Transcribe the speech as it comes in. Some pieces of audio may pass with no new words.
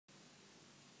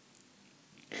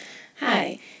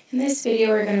In this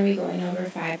video, we're going to be going over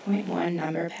 5.1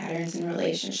 number patterns and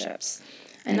relationships.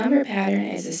 A number pattern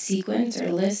is a sequence or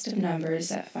list of numbers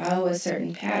that follow a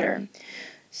certain pattern.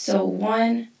 So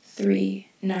 1, 3,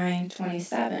 9,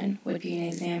 27 would be an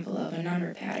example of a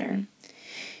number pattern.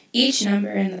 Each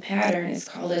number in the pattern is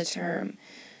called a term.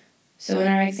 So in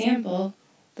our example,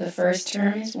 the first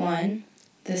term is 1,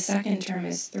 the second term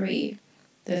is 3,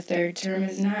 the third term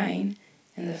is 9,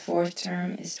 and the fourth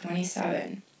term is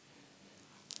 27.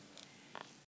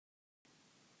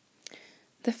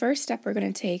 The first step we're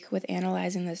going to take with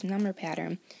analyzing this number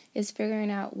pattern is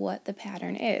figuring out what the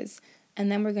pattern is,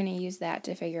 and then we're going to use that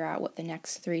to figure out what the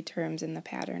next three terms in the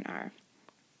pattern are.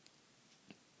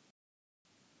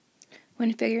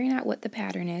 When figuring out what the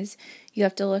pattern is, you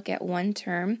have to look at one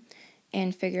term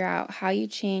and figure out how you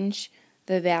change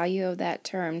the value of that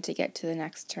term to get to the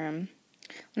next term.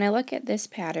 When I look at this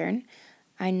pattern,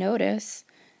 I notice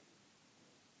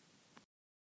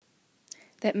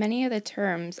that many of the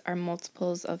terms are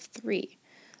multiples of 3.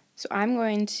 So I'm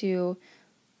going to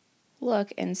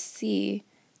look and see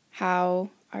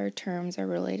how our terms are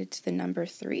related to the number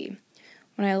 3.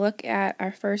 When I look at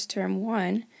our first term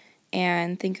 1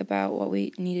 and think about what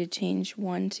we need to change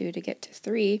 1 to get to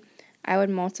 3, I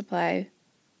would multiply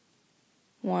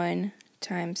 1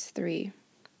 times 3.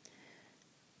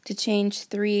 To change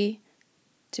 3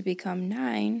 to become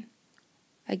 9,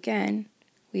 again,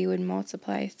 we would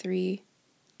multiply 3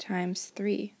 times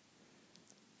 3.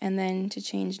 And then to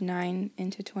change 9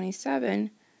 into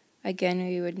 27, again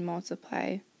we would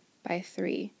multiply by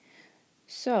 3.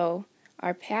 So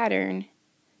our pattern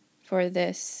for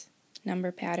this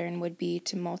number pattern would be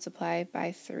to multiply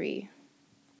by 3.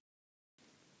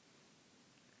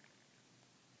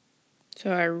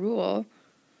 So our rule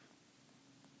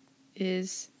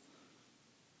is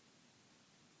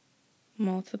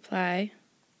multiply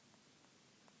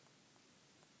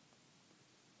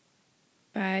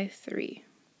by 3.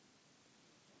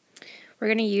 We're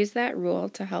going to use that rule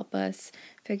to help us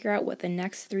figure out what the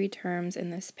next three terms in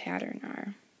this pattern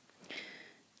are.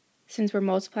 Since we're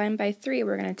multiplying by 3,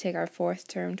 we're going to take our fourth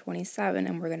term, 27,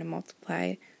 and we're going to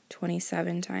multiply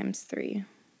 27 times 3.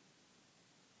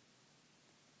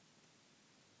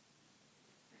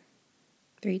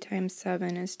 Three times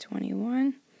 7 is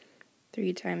 21.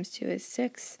 3 times 2 is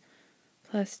 6.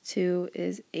 Plus 2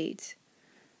 is 8.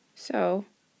 So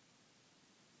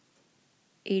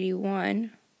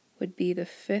 81 would be the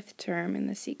fifth term in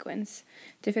the sequence.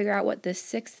 To figure out what the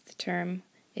sixth term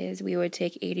is, we would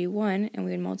take 81 and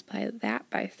we would multiply that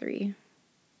by 3.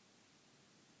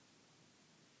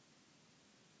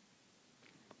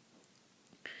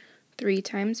 Three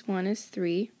times 1 is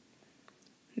 3,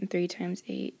 and 3 times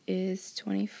 8 is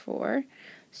 24.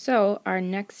 So our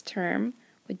next term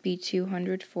would be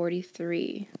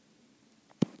 243.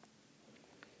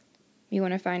 We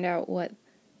want to find out what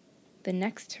the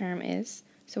next term is,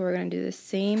 so we're going to do the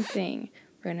same thing.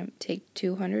 We're going to take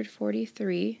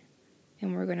 243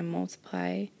 and we're going to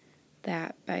multiply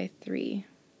that by 3.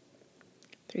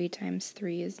 3 times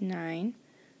 3 is 9.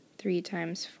 3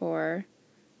 times 4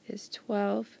 is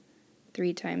 12.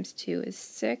 3 times 2 is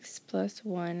 6, plus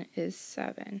 1 is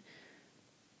 7.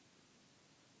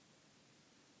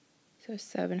 So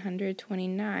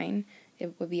 729,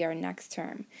 it would be our next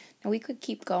term. Now we could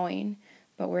keep going,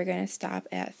 but we're going to stop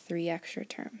at 3 extra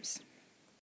terms.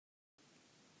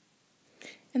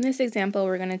 In this example,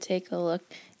 we're going to take a look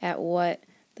at what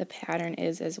the pattern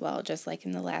is as well, just like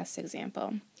in the last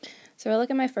example. So I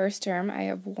look at my first term, I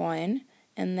have 1,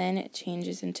 and then it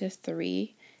changes into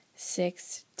 3,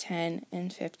 6, 10,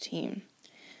 and 15.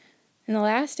 In the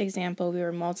last example, we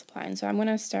were multiplying, so I'm going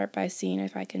to start by seeing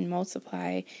if I can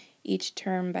multiply each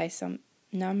term by some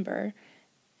number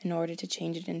in order to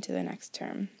change it into the next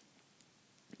term.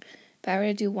 If I were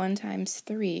to do 1 times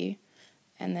 3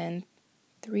 and then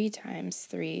 3 times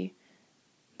 3,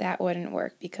 that wouldn't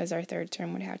work because our third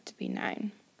term would have to be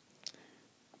 9.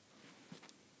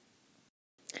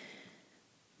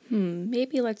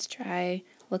 Maybe let's try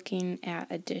looking at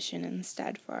addition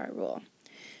instead for our rule.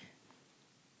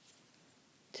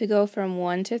 To go from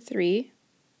 1 to 3,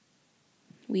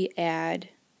 we add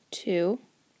 2.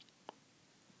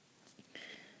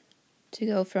 To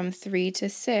go from 3 to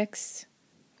 6,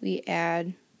 we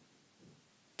add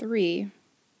 3.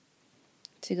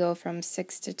 To go from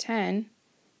 6 to 10,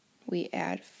 we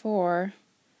add 4.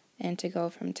 And to go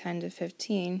from 10 to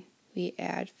 15, we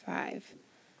add 5.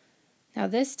 Now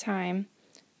this time,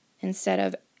 instead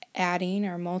of adding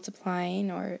or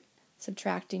multiplying or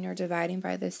subtracting or dividing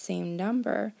by the same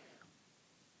number,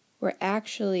 we're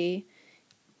actually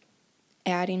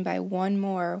adding by one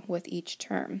more with each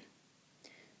term.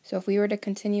 So if we were to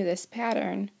continue this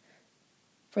pattern,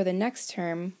 For the next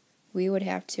term, we would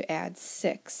have to add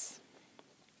 6.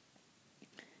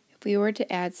 If we were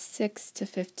to add 6 to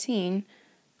 15,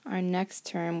 our next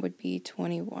term would be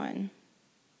 21.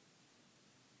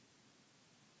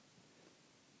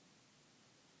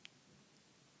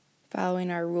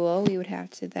 Following our rule, we would have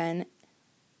to then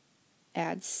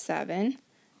add 7,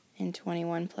 and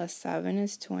 21 plus 7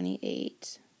 is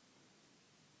 28.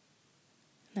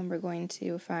 Then we're going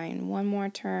to find one more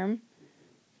term.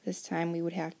 This time we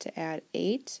would have to add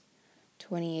 8.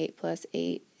 28 plus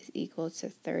 8 is equal to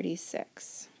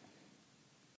 36.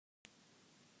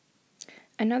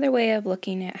 Another way of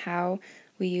looking at how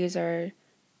we use our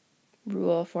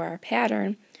rule for our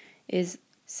pattern is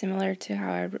similar to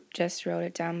how I just wrote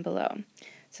it down below.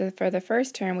 So for the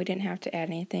first term, we didn't have to add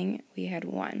anything. We had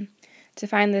 1. To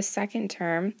find the second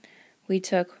term, we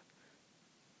took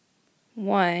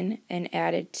 1 and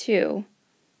added 2,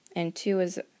 and 2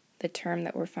 is the term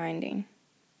that we're finding.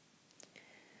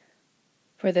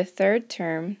 For the third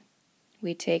term,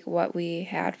 we take what we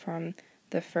had from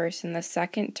the first and the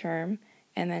second term,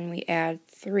 and then we add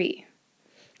 3.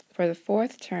 For the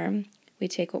fourth term, we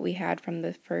take what we had from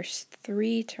the first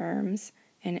 3 terms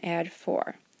and add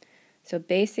 4. So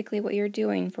basically what you're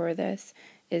doing for this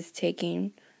is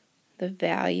taking the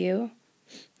value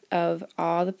of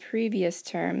all the previous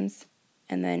terms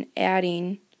and then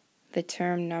adding the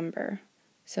term number.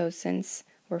 So since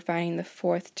we're finding the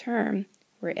fourth term,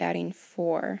 we're adding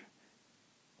 4.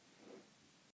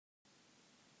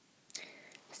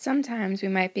 Sometimes we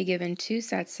might be given 2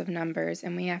 sets of numbers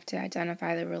and we have to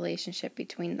identify the relationship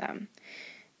between them.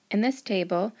 In this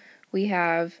table, we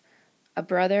have a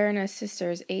brother and a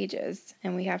sister's ages,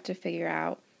 and we have to figure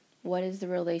out what is the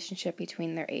relationship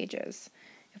between their ages.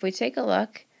 If we take a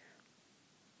look,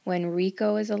 when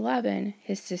Rico is 11,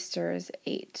 his sister is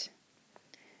 8.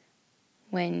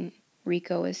 When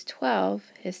Rico is 12,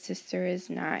 his sister is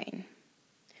 9.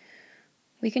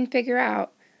 We can figure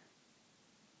out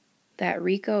that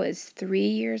Rico is 3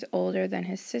 years older than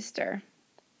his sister.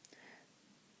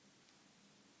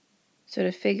 So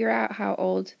to figure out how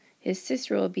old his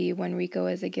sister will be when Rico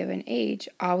is a given age,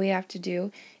 all we have to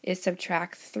do is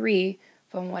subtract 3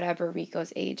 from whatever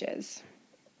Rico's age is.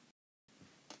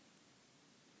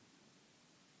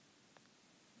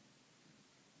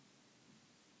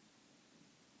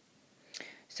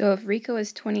 So if Rico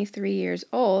is 23 years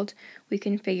old, we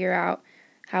can figure out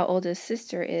how old his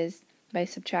sister is by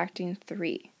subtracting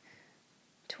 3.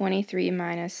 23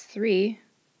 minus 3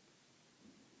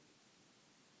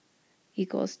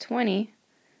 equals 20,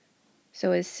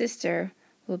 so his sister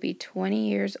will be 20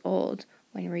 years old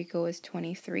when Rico is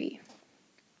 23.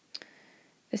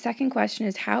 The second question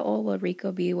is, how old will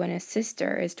Rico be when his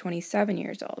sister is 27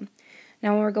 years old?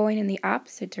 Now when we're going in the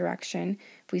opposite direction,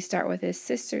 if we start with his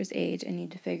sister's age and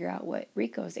need to figure out what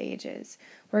Rico's age is,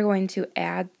 we're going to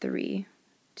add 3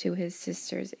 to his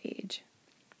sister's age.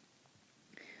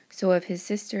 So if his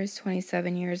sister is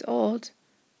 27 years old,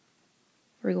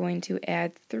 we're going to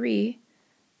add 3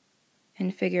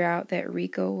 and figure out that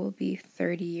Rico will be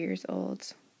 30 years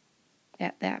old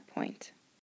at that point.